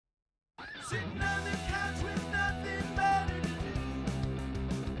Sitting on the couch with nothing better to do.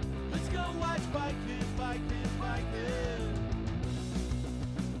 Let's go watch BIKEVIDS, BIKEVIDS, BIKEVIDS.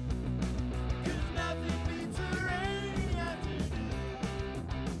 'Cause nothing beats a rainy afternoon.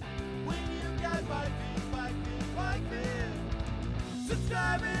 When you got BIKEVIDS, BIKEVIDS, BIKEVIDS.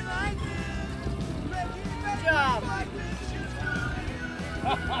 Subscribe and like it. Good job. BIKEVIDS just for you.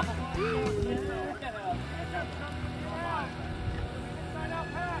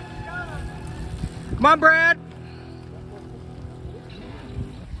 Come on, Brad.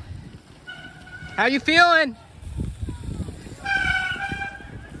 How you feeling?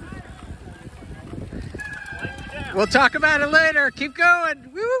 We'll talk about it later. Keep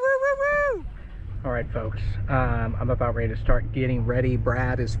going. Woo, woo, woo, woo, woo. All right, folks. I'm about ready to start getting ready.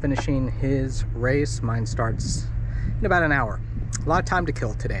 Brad is finishing his race. Mine starts in about an hour. A lot of time to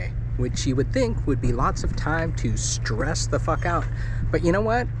kill today, which you would think would be lots of time to stress the fuck out. But you know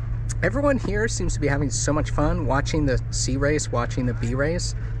what? Everyone here seems to be having so much fun watching the C race, watching the B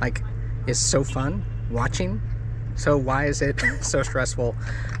race. Like, it's so fun watching. So why is it so stressful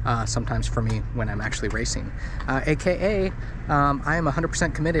sometimes for me when I'm actually racing? AKA, I am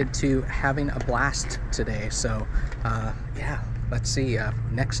 100% committed to having a blast today. So yeah, let's see.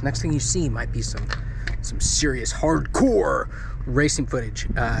 Next thing you see might be some serious hardcore racing footage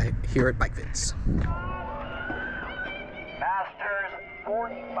here at BIKEVIDS.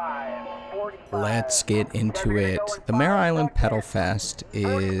 Let's get into it. The Mare Island Pedalfest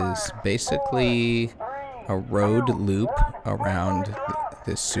is basically a road loop around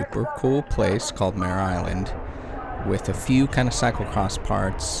this super cool place called Mare Island with a few kind of cyclocross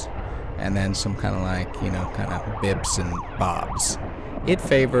parts and then some kind of like, you know, kind of bibs and bobs. It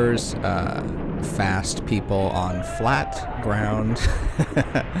favors fast people on flat ground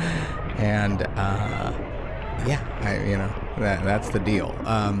and yeah, you know, that's the deal.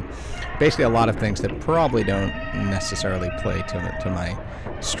 Basically a lot of things that probably don't necessarily play to my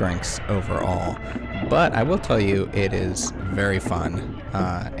strengths overall, but I will tell you it is very fun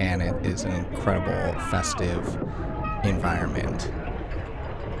and it is an incredible festive environment.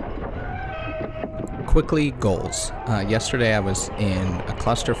 Quickly, goals. Yesterday I was in a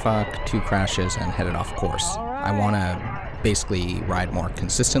clusterfuck, 2 crashes, and headed off course. I want to basically ride more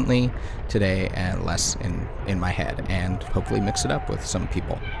consistently today and less in my head, and hopefully mix it up with some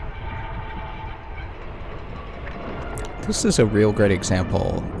people. This is a real great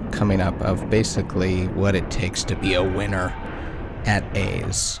example coming up of basically what it takes to be a winner at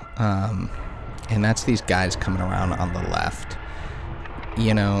A's. And that's these guys coming around on the left.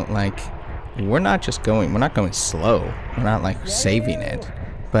 You know, like, we're not going slow. We're not like saving it.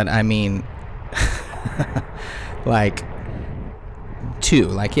 But I mean, like,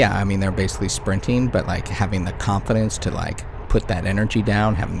 yeah, I mean, they're basically sprinting, but like having the confidence to like put that energy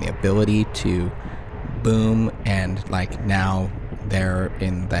down, having the ability to boom, and like now they're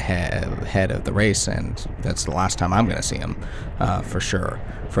in the head of the race, and that's the last time I'm gonna see them for sure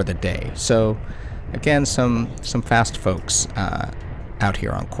for the day. So again, some fast folks out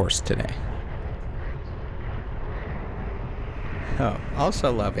here on course today. Oh,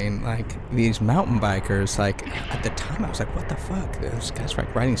 also loving like these mountain bikers. Like at the time I was like, what the fuck, those guys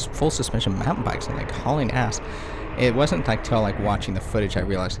like riding full suspension mountain bikes and like hauling ass. It wasn't like till like watching the footage I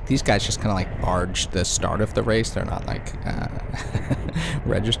realized that these guys just kind of like barged the start of the race. They're not like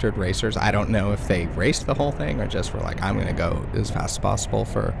registered racers. I don't know if they raced the whole thing or just were like, I'm gonna go as fast as possible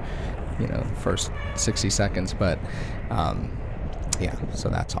for, you know, the first 60 seconds. But yeah, so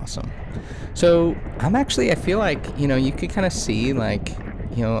that's awesome. So I feel like, you know, you could kind of see like,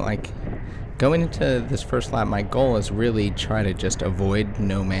 you know, like going into this first lap, my goal is really try to just avoid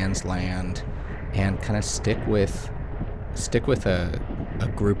no man's land and kind of stick with a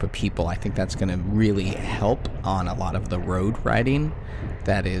group of people. I think that's going to really help on a lot of the road riding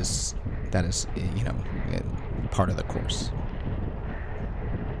that is, you know, part of the course.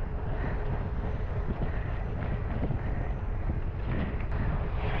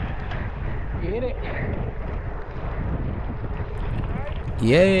 Get it.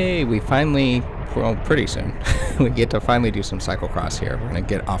 Yay, we finally, well, pretty soon, we get to finally do some cyclocross here. We're gonna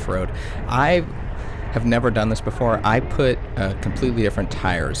get off-road. I have never done this before. I put completely different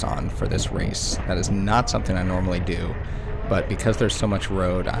tires on for this race. That is not something I normally do, but because there's so much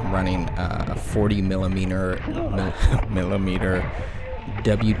road, I'm running a 40 millimeter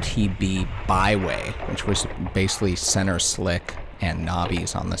WTB byway, which was basically center slick and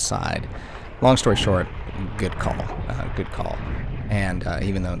knobbies on the side. Long story short, good call, good call. And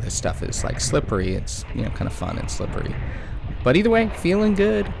even though this stuff is like slippery, it's, you know, kind of fun and slippery. But either way, feeling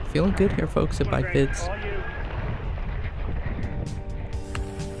good here, folks, at BIKEVIDS.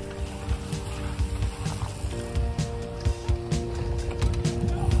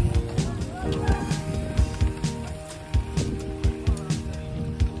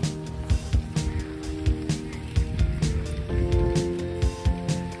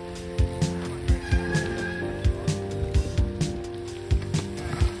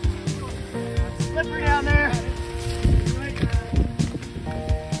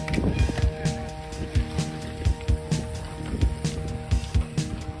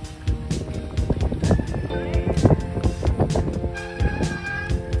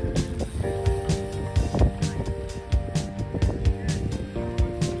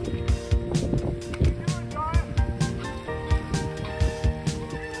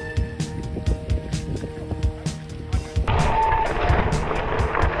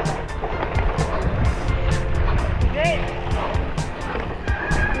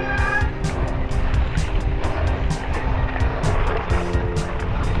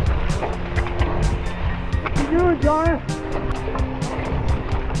 doing, John?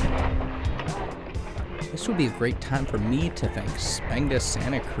 This would be a great time for me to thank Spenga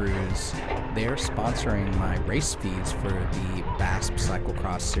Santa Cruz. They're sponsoring my race fees for the BASP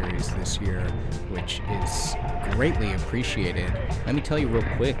Cyclocross Series this year, which is greatly appreciated. Let me tell you real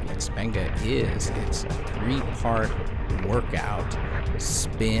quick what Spenga is. It's a 3-part workout: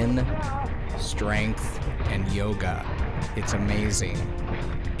 spin, strength, and yoga. It's amazing.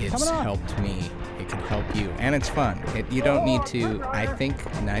 It's helped me. It can help you, and it's fun. You don't need to. I think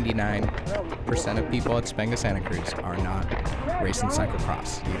 99% of people at Spenga Santa Cruz are not racing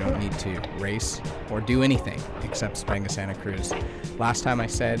cyclocross. You don't need to race or do anything except Spenga Santa Cruz. Last time I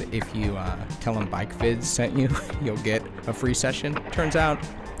said if you tell them BIKEVIDS sent you, you'll get a free session. Turns out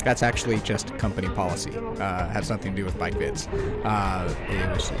that's actually just company policy. Has nothing to do with BIKEVIDS. It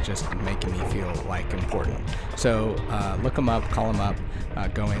was just making me feel like important. So look them up, call them up,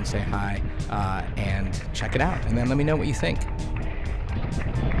 go in, say hi, and check it out. And then let me know what you think.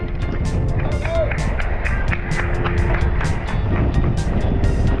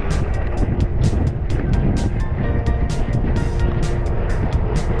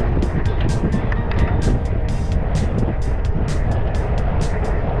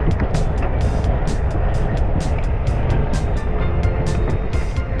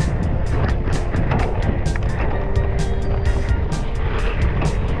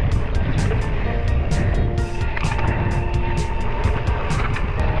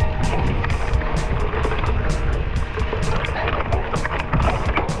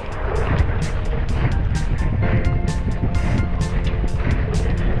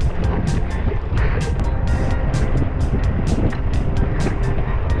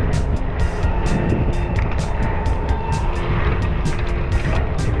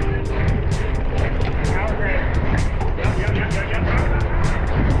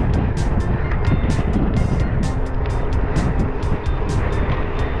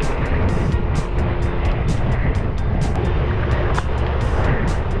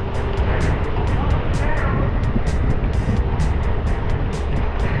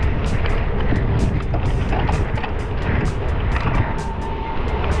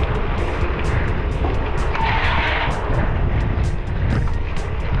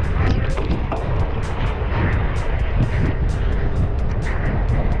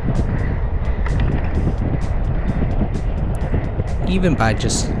 Even by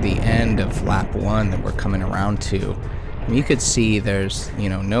just the end of lap 1 that we're coming around to, you could see there's,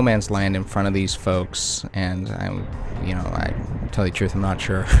 no man's land in front of these folks, and I tell you the truth, I'm not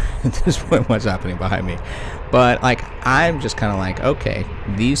sure at this point what's happening behind me, but I'm just kind of like, okay,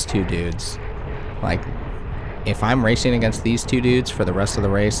 these two dudes, if I'm racing against these two dudes for the rest of the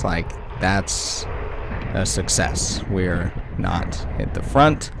race, that's a success. We're not at the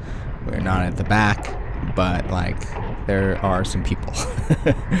front, we're not at the back, but there are some people.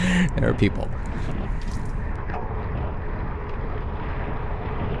 There are people.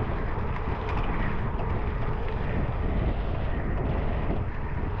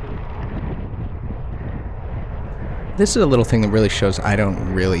 This is a little thing that really shows I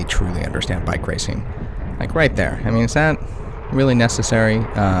don't really truly understand bike racing. Right there. I mean, is that really necessary?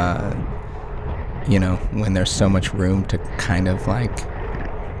 When there's so much room to kind of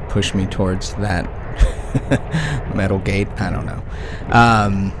push me towards that metal gate. I don't know.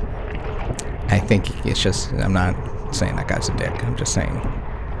 I think it's just, I'm not saying that guy's a dick. I'm just saying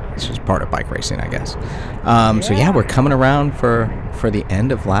it's just part of bike racing, I guess. So yeah, we're coming around for the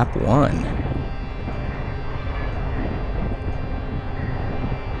end of lap 1.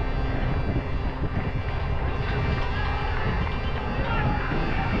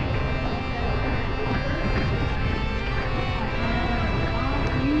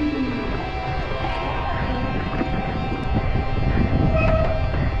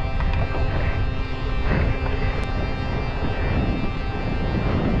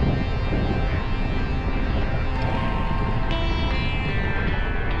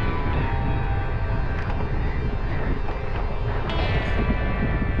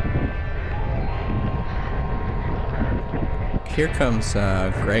 Here comes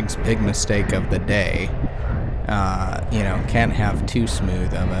Greg's big mistake of the day. Can't have too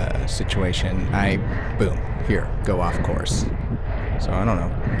smooth of a situation. Boom, here, go off course. So I don't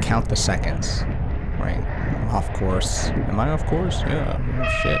know, count the seconds, right? Off course. Am I off course? Yeah, oh,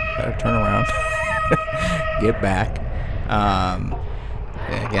 shit, better turn around. Get back.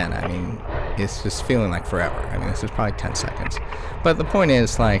 Again, I mean, it's just feeling like forever. I mean, this is probably 10 seconds. But the point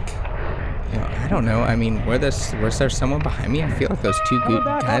is, I don't know. I mean, was there someone behind me? I feel like those two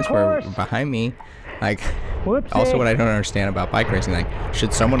guys were behind me. Whoopsie. Also, what I don't understand about bike racing, like,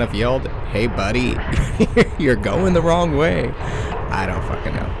 should someone have yelled, "Hey, buddy, you're going the wrong way"? I don't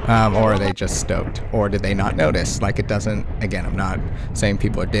fucking know. Or are they just stoked? Or did they not notice? Like, it doesn't, again, I'm not saying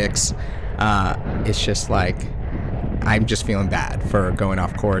people are dicks. It's just like, I'm just feeling bad for going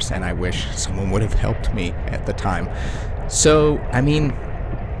off course, and I wish someone would have helped me at the time. So, I mean,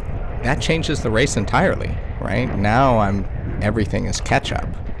 that changes the race entirely, right? Now everything is catch up.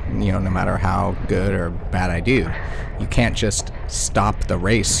 You know, no matter how good or bad I do, you can't just stop the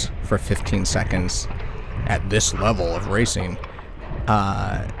race for 15 seconds at this level of racing.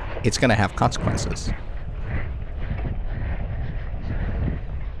 It's going to have consequences.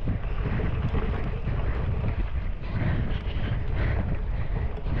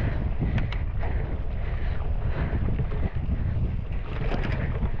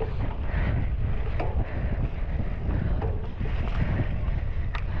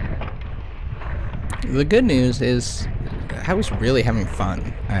 The good news is I was really having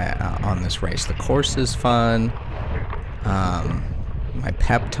fun on this race. The course is fun. My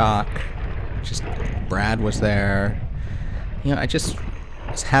pep talk, just Brad was there. You know, I just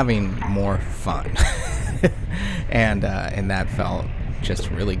was having more fun, and that felt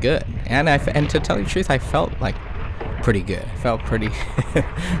just really good. And to tell you the truth, I felt like pretty good. I felt pretty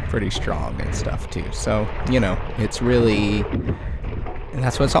pretty strong and stuff too. So, you know, it's really,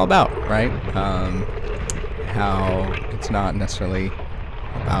 that's what it's all about, right? How it's not necessarily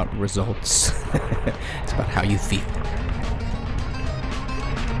about results. It's about how you feel.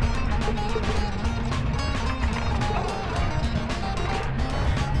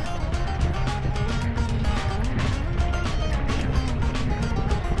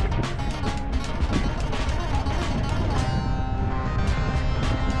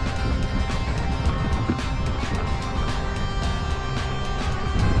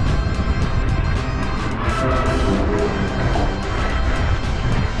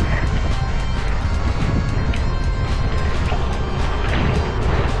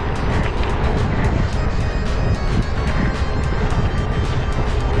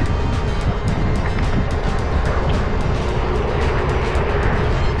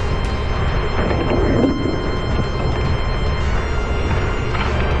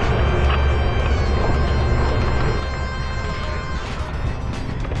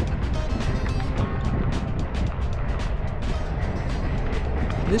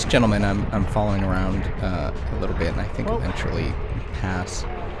 This gentleman I'm following around a little bit, and I think eventually pass.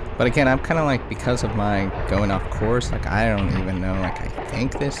 But again, I'm kind of like, because of my going off course, like, I don't even know, like, I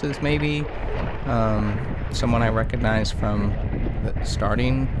think this is maybe someone I recognize from the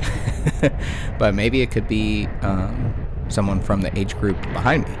starting, but maybe it could be someone from the age group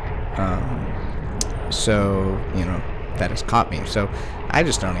behind me. So, you know, that has caught me. So I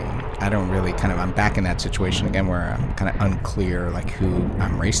don't really I'm back in that situation again where I'm kind of unclear, like, who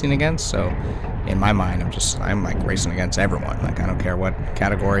I'm racing against. So in my mind, I'm like racing against everyone. Like, I don't care what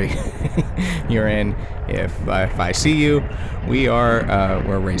category you're in. If I see you,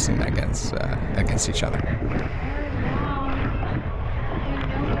 we're racing against each other.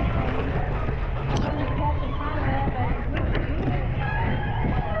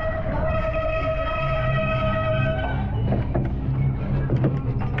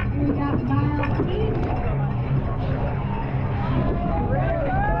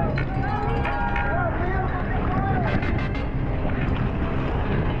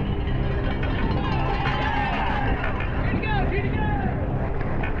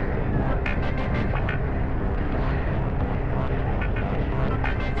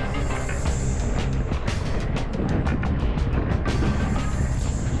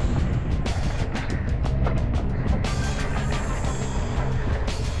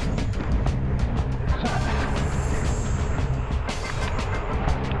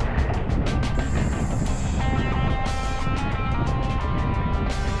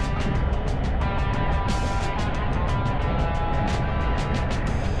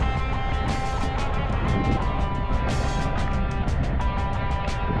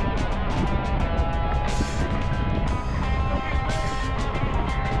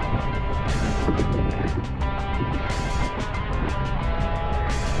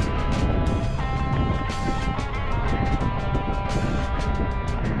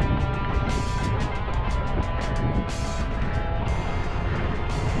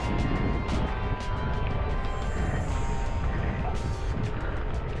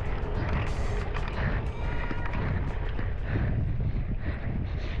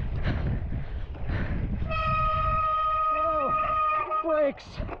 Brakes.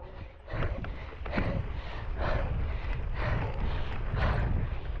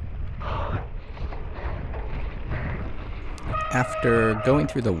 after going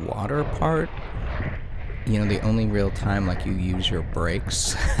through the water part, you know, the only real time like you use your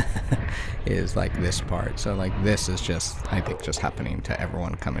brakes is like this part. So like this is just, I think, just happening to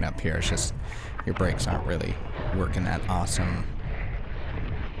everyone coming up here. It's just your brakes aren't really working that awesome.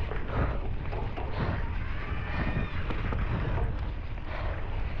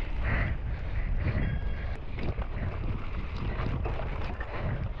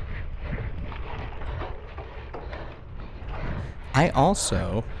 I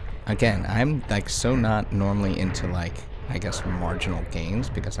also, again, I'm like so not normally into like, I guess, marginal gains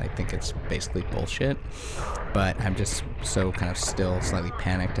because I think it's basically bullshit, but I'm just so kind of still slightly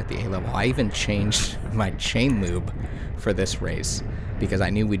panicked at the A level. I even changed my chain lube for this race because I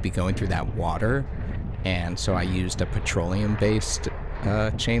knew we'd be going through that water, and so I used a petroleum-based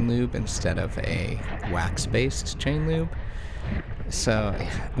chain lube instead of a wax-based chain lube. So,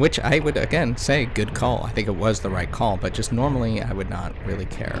 which I would, again, say, good call. I think it was the right call, but just normally I would not really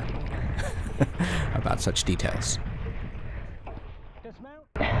care about such details. Dismount.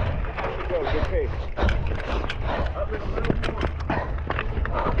 Go, good pace. Up it a little more.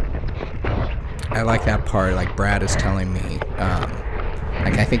 I like that part, like Brad is telling me,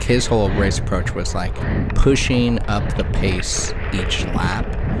 like I think his whole race approach was like pushing up the pace each lap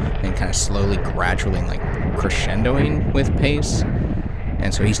and kind of slowly, gradually, like crescendoing with pace.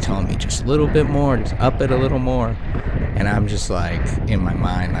 And so he's telling me just a little bit more, just up it a little more. And I'm just like, in my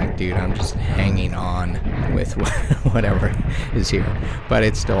mind, like, dude, I'm just hanging on with whatever is here. But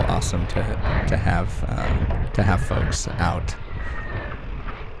it's still awesome to have folks out.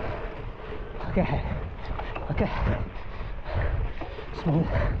 Okay. Okay. Smooth.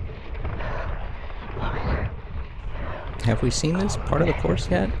 Have we seen this part of the course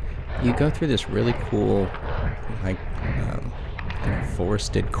yet? You go through this really cool, like, kind of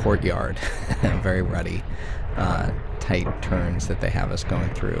forested courtyard, very ruddy, tight turns that they have us going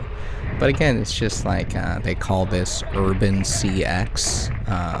through. But again, it's just like, they call this urban CX,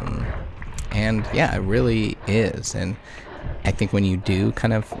 and yeah, it really is. And I think when you do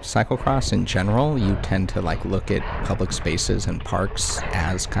kind of cyclocross in general, you tend to like look at public spaces and parks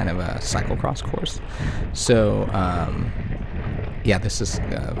as kind of a cyclocross course. So yeah, this is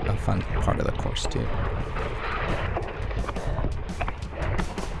a fun part of the course too.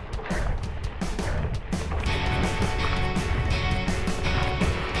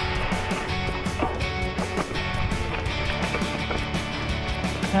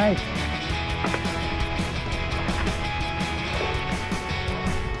 Nice.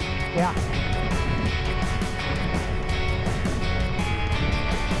 Yeah.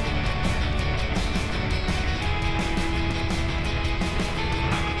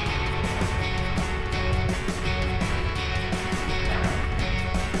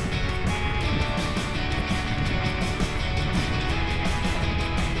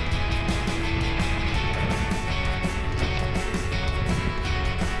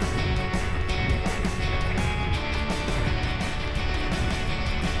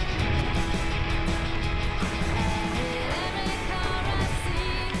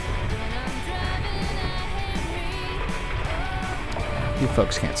 You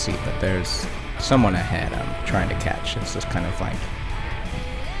folks can't see, but there's someone ahead I'm trying to catch. It's just kind of like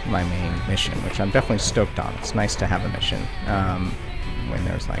my main mission, which I'm definitely stoked on. It's nice to have a mission when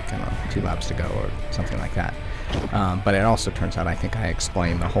there's like, I don't know, 2 laps to go or something like that. But it also turns out I think I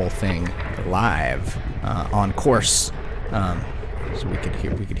explained the whole thing live on course, so we could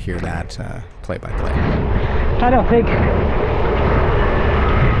hear that play by play. I don't think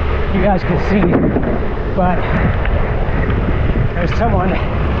you guys can see, but there's someone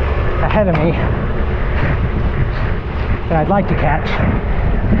ahead of me that I'd like to catch,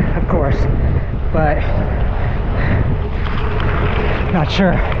 of course, but not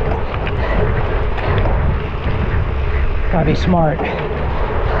sure. Gotta be smart.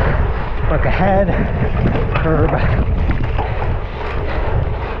 Look ahead, curb.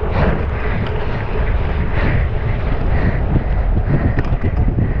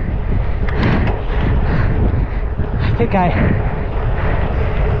 I think I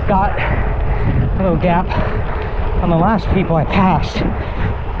got a little gap on the last people I passed,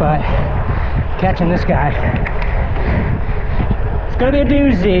 but catching this guy, it's gonna be a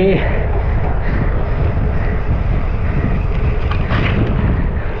doozy.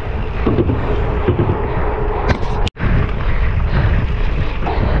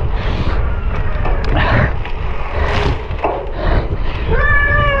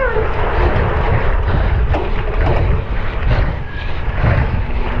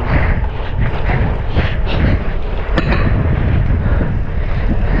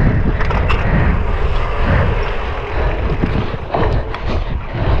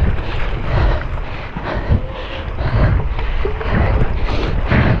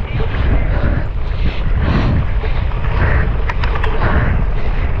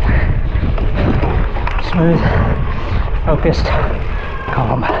 focused,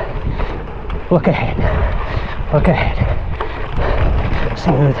 calm. Look ahead. Look ahead.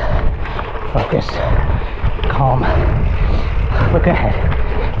 Smooth, focused, calm. Look ahead.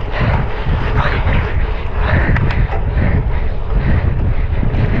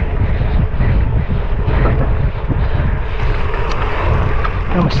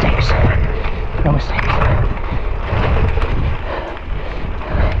 No mistakes. No mistakes.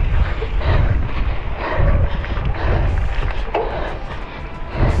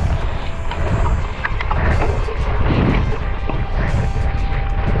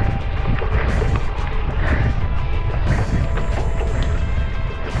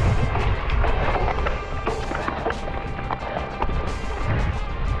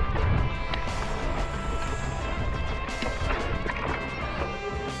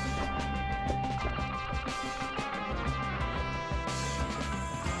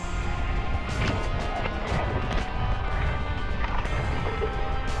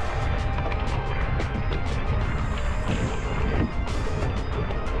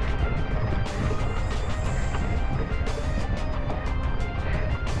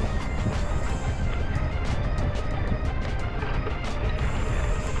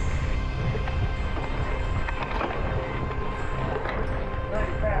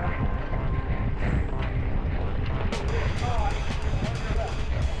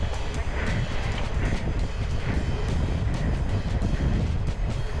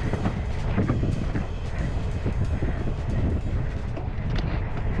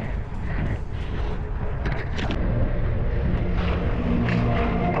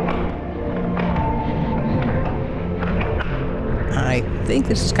 I think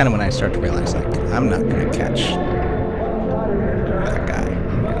this is kind of when I start to realize, like, I'm not going to catch that guy.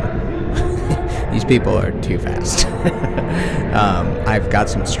 These people are too fast. I've got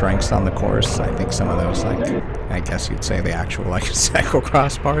some strengths on the course. I think some of those, like, I guess you'd say the actual, like,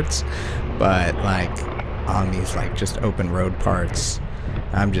 cyclocross parts. But, like, on these, like, just open road parts,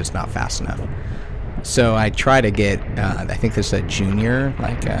 I'm just not fast enough. So I try to get, I think this is a junior,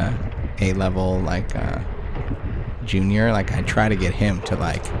 like, A-level, like, junior. Like, I try to get him to,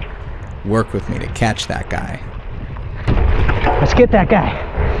 like, work with me to catch that guy. Let's get that guy.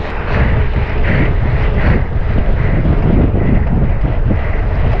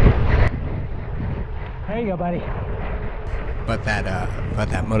 There you go, buddy. But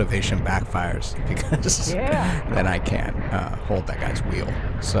that motivation backfires because then I can't hold that guy's wheel.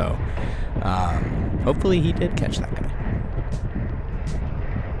 So hopefully he did catch that guy.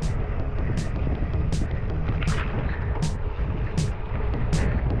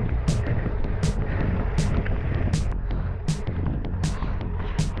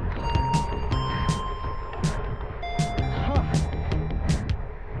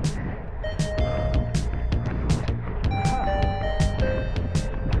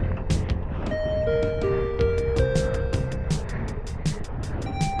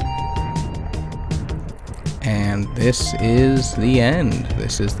 And this is the end.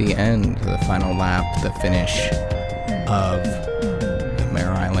 This is the end, the final lap, the finish of the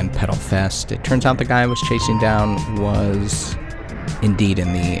Mare Island Pedalfest. It turns out the guy I was chasing down was indeed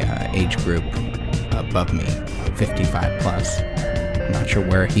in the age group above me, 55 plus. I'm not sure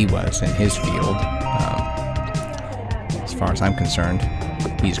where he was in his field. As far as I'm concerned,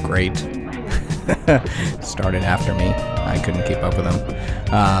 he's great. Started after me. I couldn't keep up with him.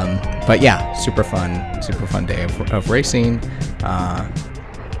 But yeah, super fun day of racing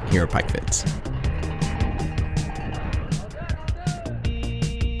here at BIKEVIDS.